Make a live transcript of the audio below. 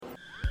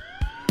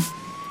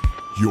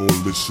You're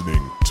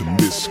listening to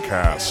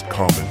Miscast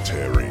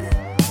Commentary.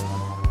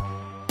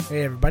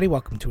 Hey everybody,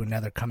 welcome to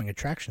another Coming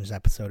Attractions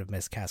episode of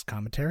Miscast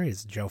Commentary.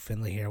 It's Joe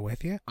Finley here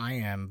with you. I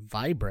am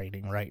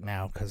vibrating right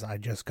now because I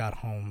just got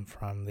home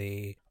from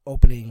the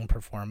opening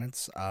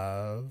performance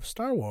of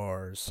Star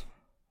Wars.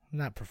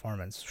 Not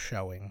performance,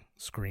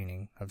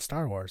 screening of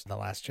Star Wars, The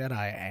Last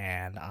Jedi,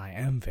 and I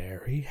am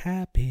very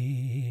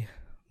happy.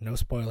 No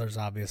spoilers,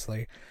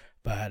 obviously,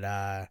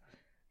 but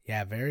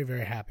yeah, very,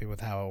 very happy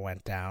with how it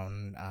went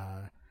down.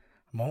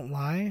 Won't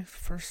lie,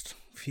 first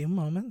few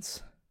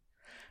moments,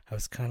 I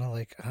was kind of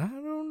like, I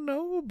don't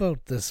know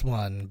about this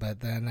one. But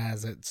then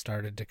as it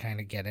started to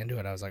kind of get into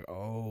it, I was like,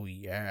 oh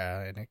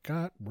yeah, and it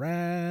got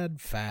rad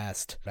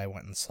fast. I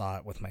went and saw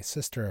it with my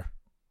sister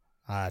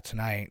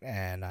tonight,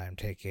 and I'm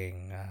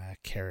taking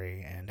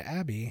Carrie and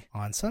Abby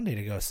on Sunday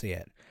to go see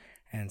it.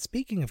 And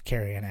speaking of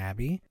Carrie and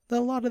Abby,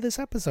 a lot of this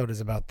episode is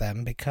about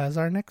them because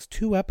our next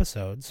two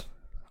episodes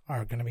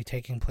are going to be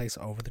taking place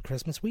over the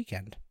Christmas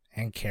weekend.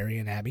 And Carrie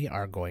and Abby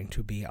are going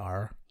to be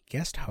our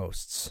guest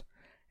hosts.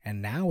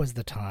 And now is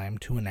the time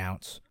to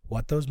announce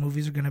what those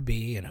movies are going to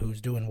be and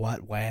who's doing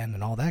what, when,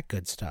 and all that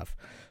good stuff.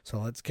 So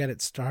let's get it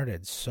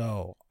started.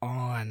 So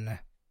on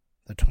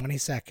the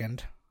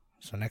 22nd,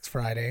 so next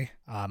Friday,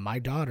 my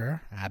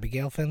daughter,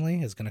 Abigail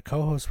Finley, is going to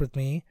co-host with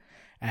me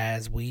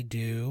as we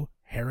do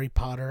Harry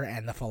Potter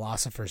and the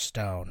Philosopher's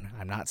Stone.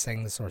 I'm not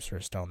saying the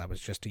Sorcerer's Stone. That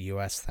was just a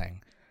U.S.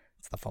 thing.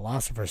 It's the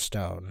Philosopher's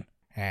Stone,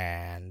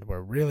 and we're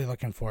really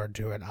looking forward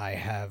to it. I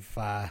have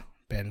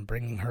been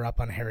bringing her up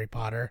on Harry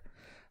Potter.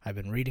 I've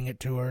been reading it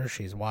to her.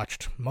 She's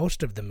watched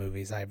most of the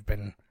movies.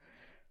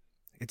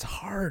 It's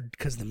hard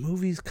because the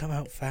movies come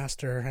out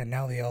faster, and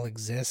now they all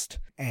exist,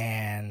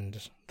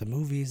 and the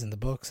movies and the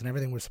books and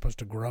everything were supposed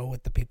to grow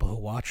with the people who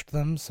watched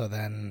them. So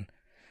then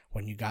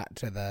when you got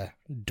to the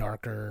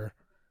darker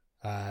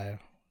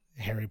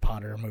Harry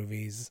Potter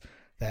movies,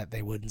 that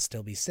they wouldn't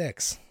still be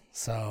 6.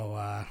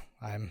 So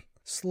I'm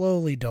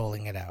slowly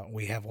doling it out.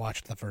 We have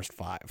watched the first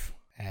 5,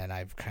 and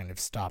I've kind of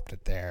stopped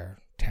it there,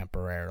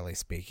 temporarily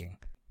speaking.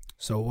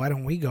 So why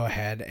don't we go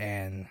ahead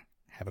and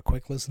have a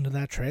quick listen to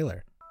that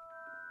trailer.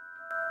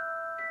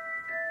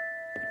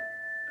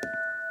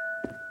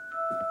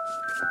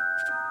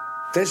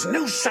 There's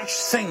no such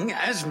thing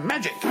as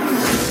magic.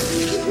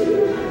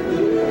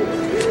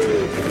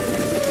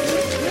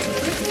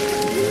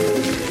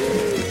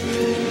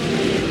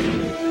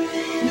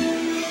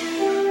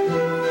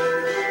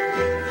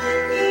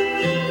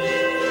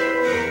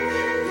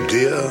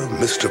 Dear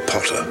Mr.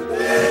 Potter,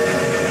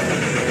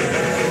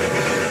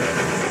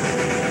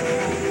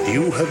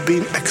 you have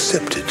been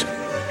accepted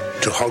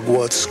to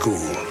Hogwarts School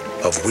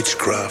of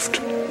Witchcraft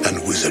and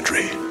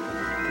Wizardry.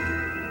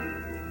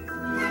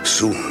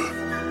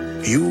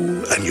 Soon,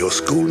 you and your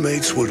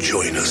schoolmates will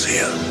join us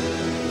here,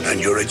 and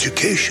your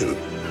education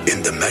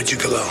in the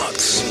magical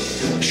arts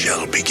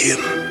shall begin.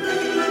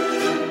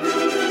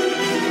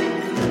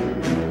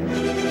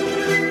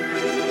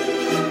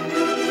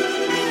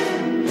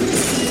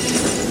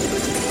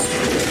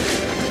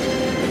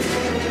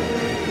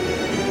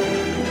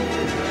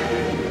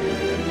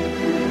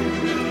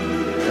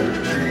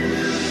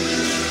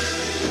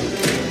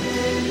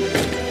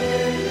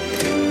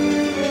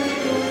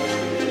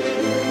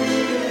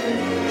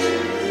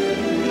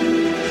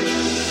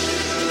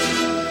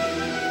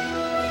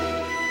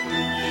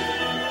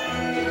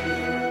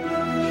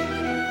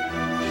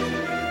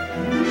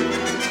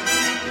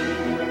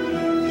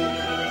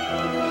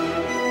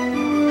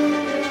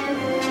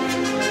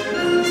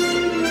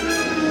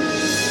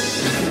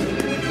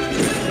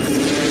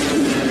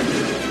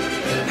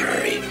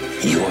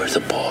 The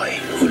boy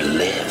who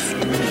lived.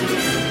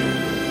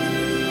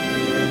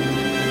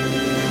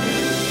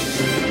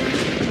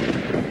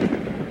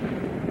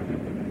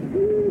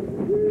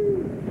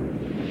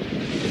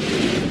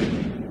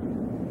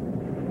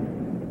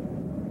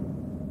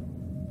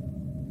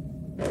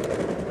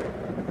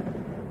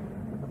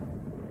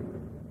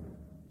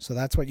 So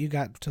that's what you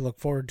got to look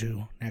forward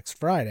to next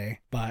Friday,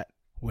 but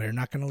we're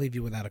not going to leave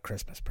you without a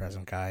Christmas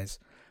present, guys.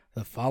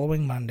 The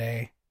following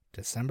Monday,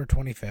 December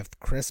 25th,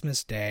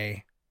 Christmas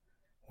Day,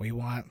 we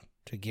want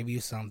to give you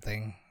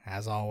something,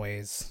 as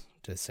always,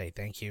 to say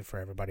thank you for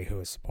everybody who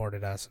has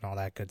supported us and all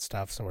that good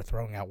stuff. So we're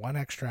throwing out one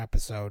extra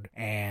episode,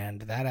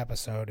 and that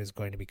episode is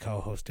going to be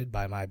co-hosted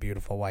by my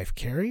beautiful wife,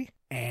 Carrie,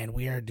 and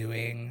we are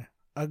doing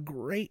a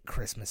great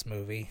Christmas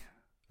movie,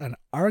 an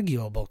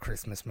arguable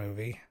Christmas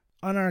movie.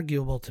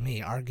 Unarguable to me,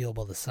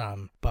 arguable to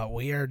some, but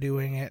we are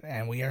doing it,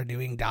 and we are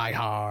doing Die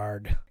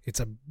Hard.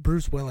 It's a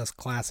Bruce Willis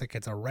classic,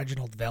 it's a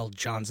Reginald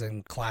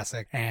VelJohnson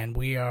classic, and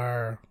we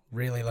are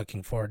really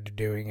looking forward to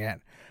doing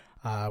it.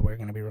 We're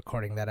going to be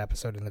recording that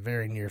episode in the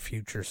very near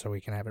future so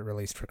we can have it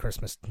released for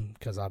Christmas,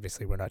 because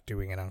obviously we're not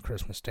doing it on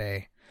Christmas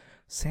Day.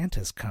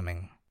 Santa's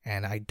coming,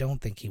 and I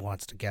don't think he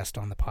wants to guest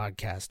on the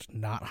podcast.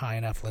 Not high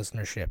enough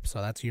listenership, so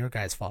that's your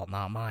guys' fault,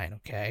 not mine,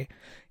 okay?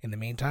 In the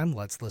meantime,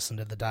 let's listen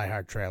to the Die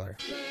Hard trailer.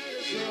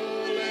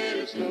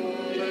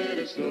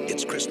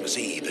 It's Christmas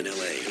Eve in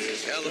L.A.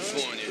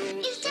 California.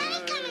 Is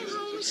Daddy coming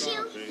home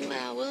soon?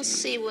 Well, we'll We'll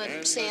see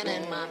what Santa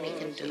and Mommy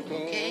can do,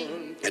 okay?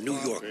 And New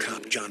York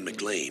cop John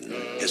McClane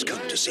has come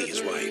to see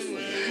his wife.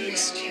 I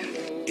missed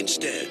you.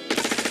 Instead,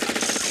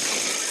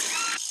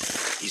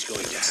 he's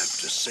going to have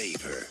to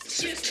save her.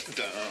 Sit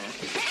down.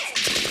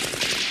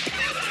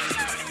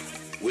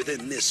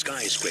 Within this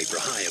skyscraper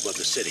high above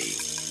the city,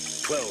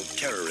 12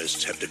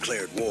 terrorists have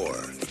declared war.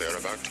 They're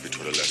about to be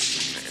taught a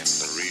lesson in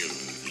the real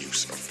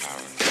use of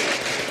power.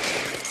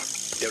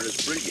 They're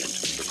as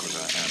brilliant Because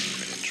I am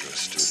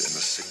interested in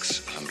the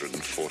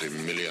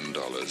 $640 million in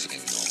your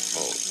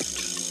vault.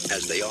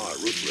 as they are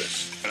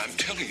ruthless. And I'm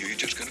telling you, you're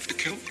just gonna have to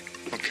kill me.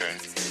 Okay.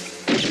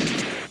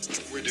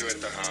 We do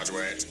it the hard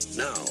way.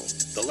 Now,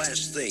 the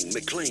last thing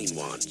McClane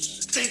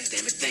wants Think,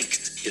 damn it, think.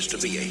 is to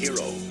be a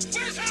hero.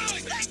 Where's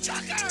Holly? Hey,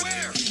 Tucker!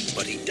 Where?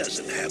 But he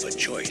doesn't have a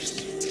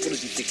choice. What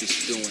does he think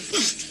he's doing?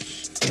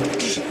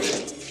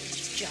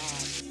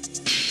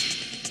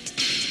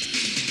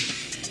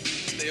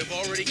 They have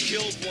already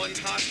killed one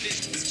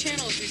hostage. This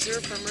channel is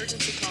reserved for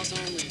emergency calls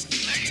only.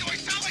 Lady, do I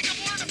sound like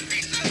I'm ordering a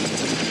pizza?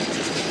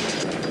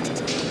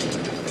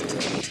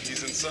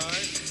 He's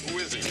inside? Who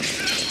is he?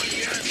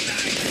 You're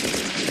inside.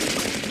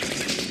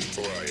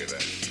 Who are you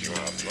then? You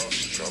are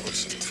most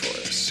troublesome for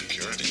a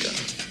security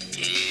guard.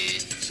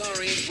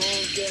 Sorry,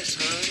 wrong guess,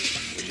 huh?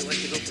 Would you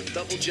like to go for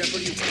double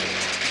jeopardy? Do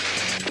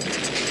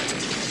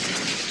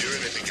you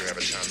really think you have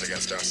a chance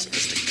against us,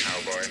 Mr.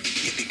 Cowboy?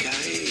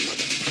 Yippee-ki-yay,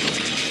 mother.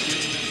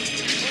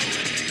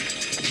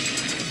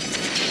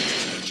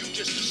 You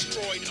just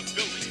destroyed a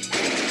building.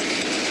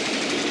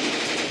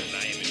 And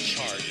I am in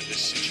charge of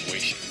this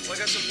situation. Well, I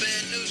got some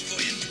bad news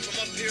for you.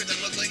 Come up here, then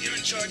look like you're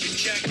in charge of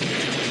Jack.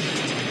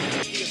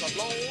 He is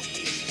alone,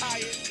 he is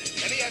tired,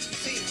 and he hasn't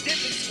seen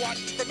dipping squat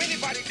from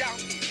anybody down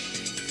here.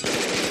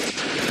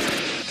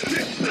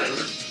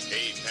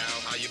 Hey,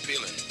 pal, how you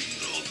feeling?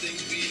 All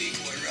things being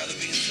equal, I'd rather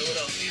be in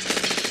Philadelphia.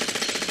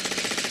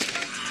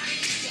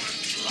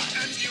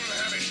 And you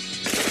have it.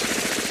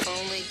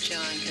 Only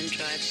John can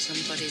drive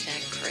somebody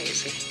that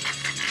crazy.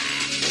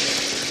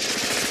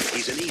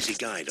 He's an easy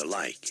guy to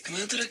like Come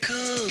out to the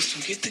coast.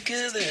 We'll get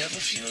together, have a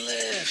few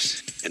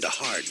laughs. and a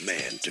hard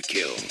man to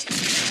kill.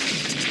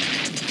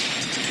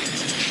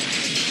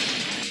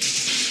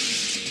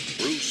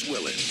 Bruce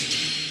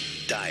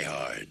Willis, Die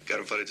Hard. Got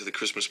invited to the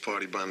Christmas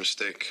party by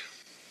mistake.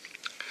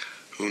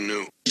 Who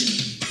knew?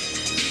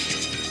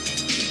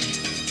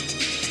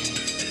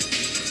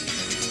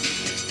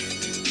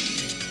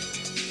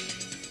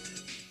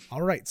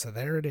 All right, so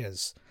there it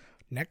is.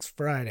 Next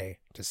Friday,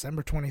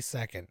 December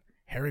 22nd,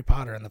 Harry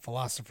Potter and the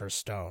Philosopher's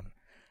Stone.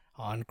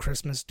 On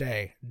Christmas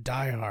Day,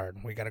 Die Hard.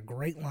 We got a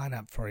great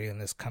lineup for you in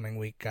this coming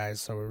week, guys,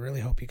 so we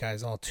really hope you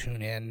guys all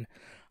tune in.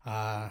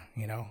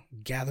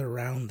 Gather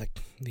around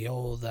the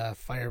old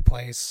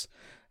fireplace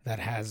that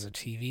has a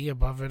TV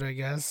above it, I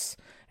guess,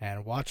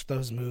 and watch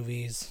those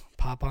movies,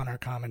 pop on our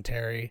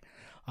commentary.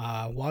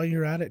 While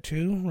you're at it,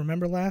 too,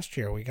 remember last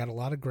year, we got a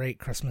lot of great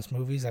Christmas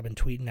movies. I've been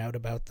tweeting out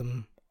about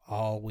them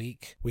all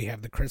week. We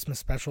have the Christmas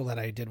special that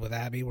I did with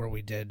Abby, where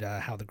we did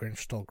How the Grinch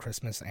Stole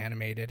Christmas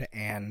animated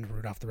and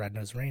Rudolph the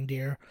Red-Nosed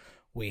Reindeer.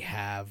 We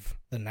have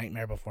The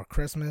Nightmare Before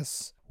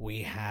Christmas.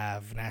 We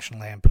have National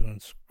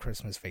Lampoon's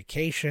Christmas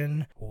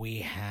Vacation. We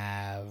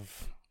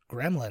have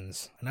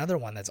Gremlins, another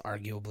one that's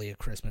arguably a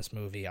Christmas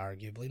movie,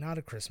 arguably not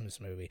a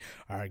Christmas movie,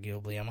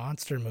 arguably a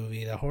monster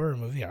movie, the horror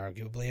movie,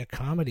 arguably a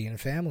comedy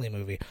and family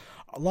movie.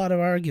 A lot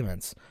of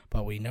arguments,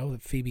 but we know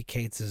that Phoebe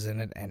Cates is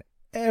in it, and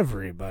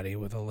everybody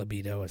with a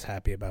libido is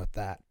happy about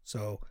that.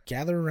 So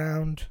gather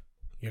around.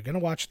 You're going to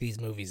watch these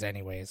movies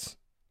anyways.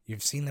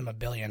 You've seen them a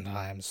billion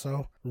times,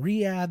 so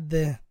re-add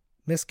the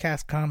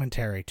miscast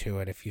commentary to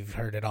it if you've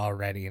heard it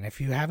already. And if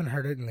you haven't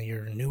heard it and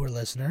you're a newer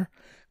listener,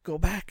 go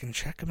back and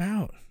check them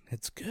out.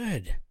 It's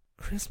good.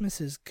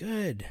 Christmas is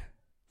good.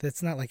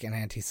 That's not like an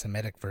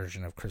anti-Semitic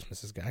version of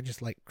Christmas is good. I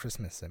just like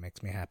Christmas. It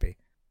makes me happy.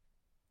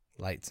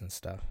 Lights and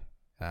stuff.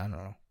 I don't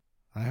know.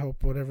 I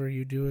hope whatever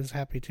you do is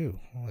happy too.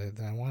 I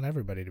want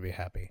everybody to be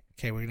happy.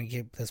 Okay, we're going to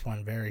keep this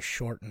one very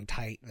short and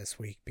tight this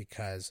week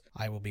because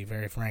I will be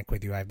very frank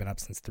with you. I've been up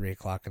since 3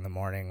 o'clock in the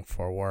morning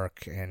for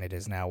work, and it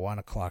is now 1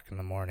 o'clock in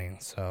the morning.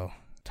 So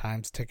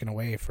time's ticking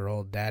away for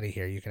old daddy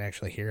here. You can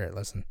actually hear it.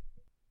 Listen.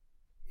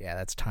 Yeah,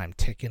 that's time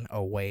ticking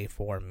away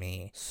for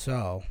me.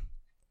 So, I'm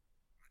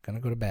going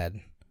to go to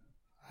bed.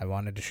 I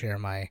wanted to share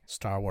my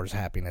Star Wars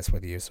happiness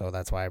with you, so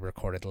that's why I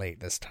recorded late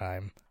this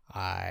time.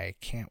 I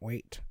can't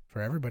wait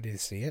for everybody to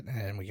see it,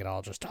 and we can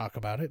all just talk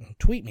about it and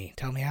tweet me.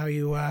 Tell me how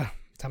you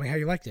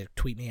liked it.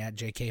 Tweet me at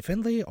JK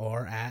Findley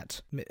or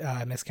at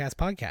Miscast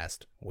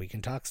Podcast. We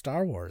can talk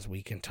Star Wars.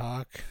 We can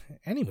talk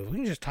any movie. We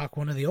can just talk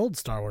one of the old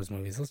Star Wars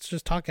movies. Let's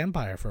just talk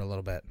Empire for a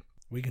little bit.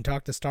 We can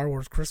talk the Star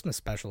Wars Christmas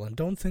special, and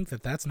don't think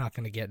that that's not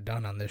going to get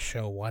done on this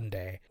show one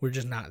day. We're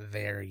just not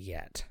there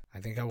yet. I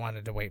think I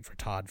wanted to wait for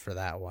Todd for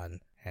that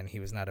one, and he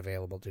was not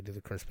available to do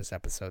the Christmas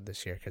episode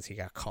this year because he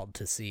got called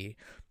to sea.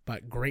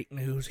 But great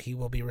news, he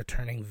will be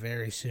returning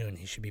very soon.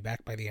 He should be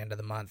back by the end of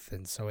the month,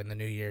 and so in the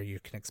new year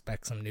you can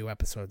expect some new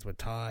episodes with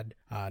Todd,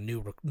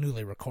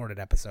 newly recorded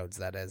episodes,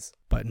 that is.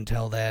 But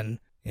until then,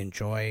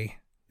 enjoy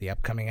the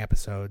upcoming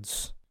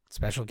episodes.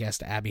 Special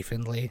guest Abby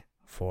Findlay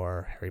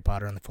for Harry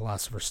Potter and the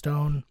Philosopher's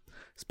Stone.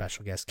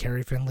 Special guest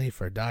Carrie Findlay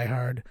for Die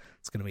Hard.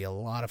 It's going to be a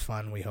lot of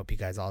fun. We hope you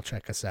guys all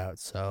check us out.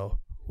 So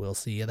we'll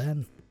see you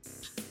then.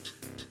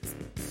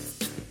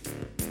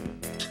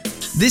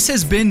 This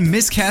has been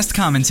Miscast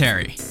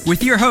Commentary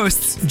with your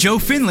hosts, Joe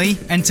Findlay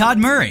and Todd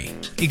Murray.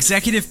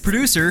 Executive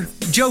producer,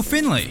 Joe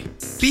Findlay.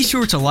 Be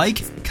sure to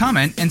like,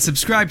 comment, and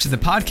subscribe to the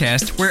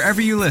podcast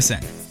wherever you listen.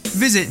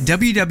 Visit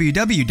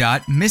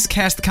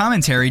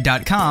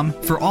www.miscastcommentary.com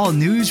for all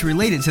news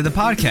related to the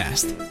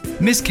podcast.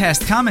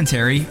 Miscast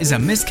Commentary is a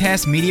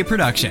Miscast Media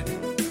production.